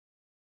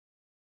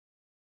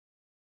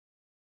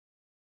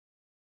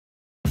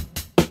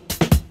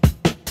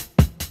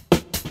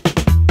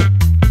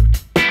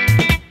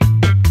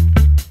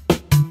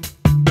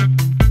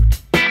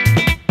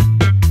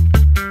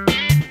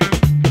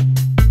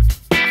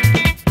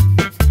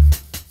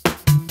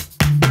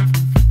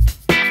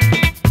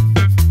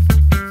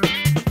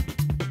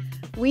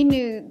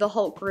the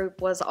Holt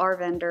Group was our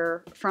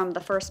vendor from the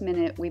first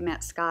minute we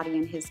met Scotty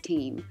and his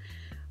team.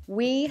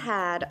 We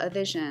had a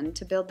vision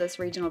to build this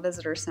regional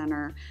visitor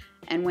center,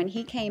 and when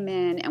he came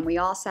in and we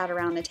all sat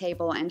around the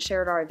table and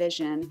shared our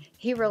vision,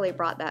 he really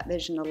brought that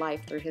vision to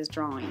life through his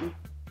drawing.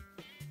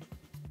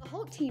 The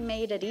Holt team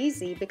made it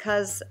easy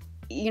because,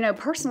 you know,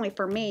 personally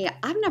for me,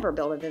 I've never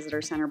built a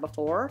visitor center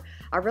before.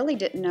 I really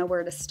didn't know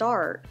where to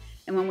start.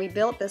 And when we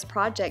built this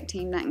project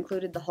team that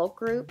included the Holt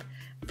Group,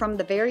 from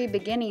the very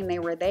beginning they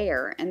were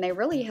there, and they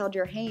really held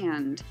your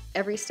hand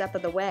every step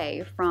of the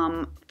way,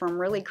 from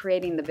really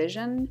creating the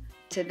vision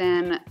to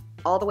then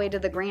all the way to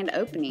the grand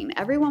opening.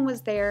 Everyone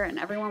was there and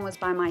everyone was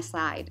by my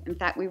side. In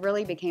fact, we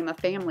really became a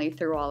family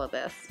through all of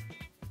this.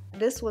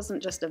 This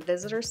wasn't just a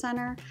visitor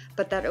center,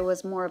 but that it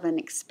was more of an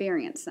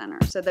experience center,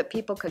 so that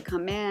people could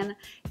come in,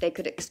 they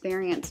could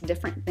experience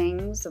different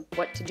things of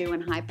what to do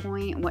in High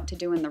Point and what to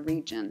do in the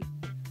region.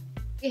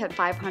 We had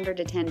 500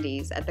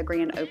 attendees at the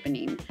grand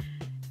opening,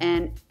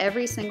 and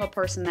every single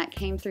person that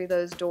came through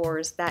those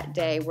doors that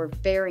day were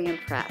very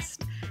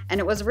impressed. And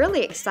it was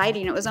really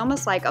exciting. It was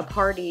almost like a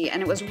party,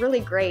 and it was really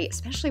great,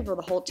 especially for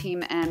the whole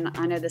team and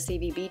I know the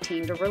CVB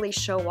team, to really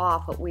show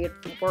off what we had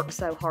worked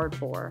so hard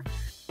for.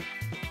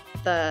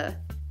 The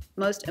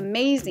most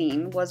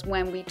amazing was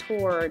when we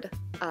toured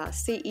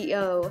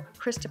CEO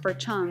Christopher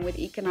Chung with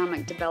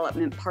Economic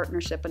Development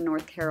Partnership in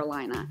North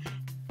Carolina.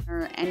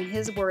 And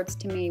his words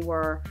to me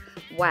were,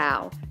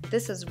 wow,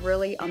 this is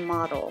really a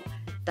model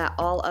that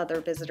all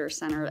other visitor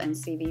centers and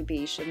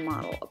CVB should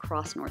model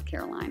across North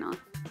Carolina.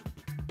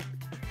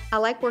 I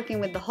like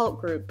working with the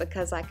Holt Group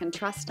because I can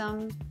trust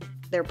them,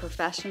 they're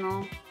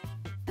professional,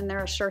 and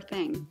they're a sure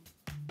thing.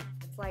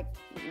 It's like,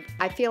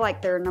 I feel like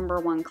they're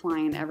 #1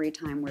 client every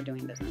time we're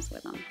doing business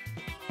with them.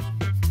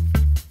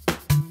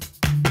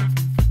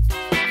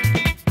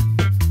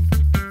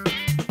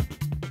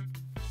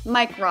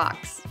 Mike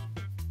rocks.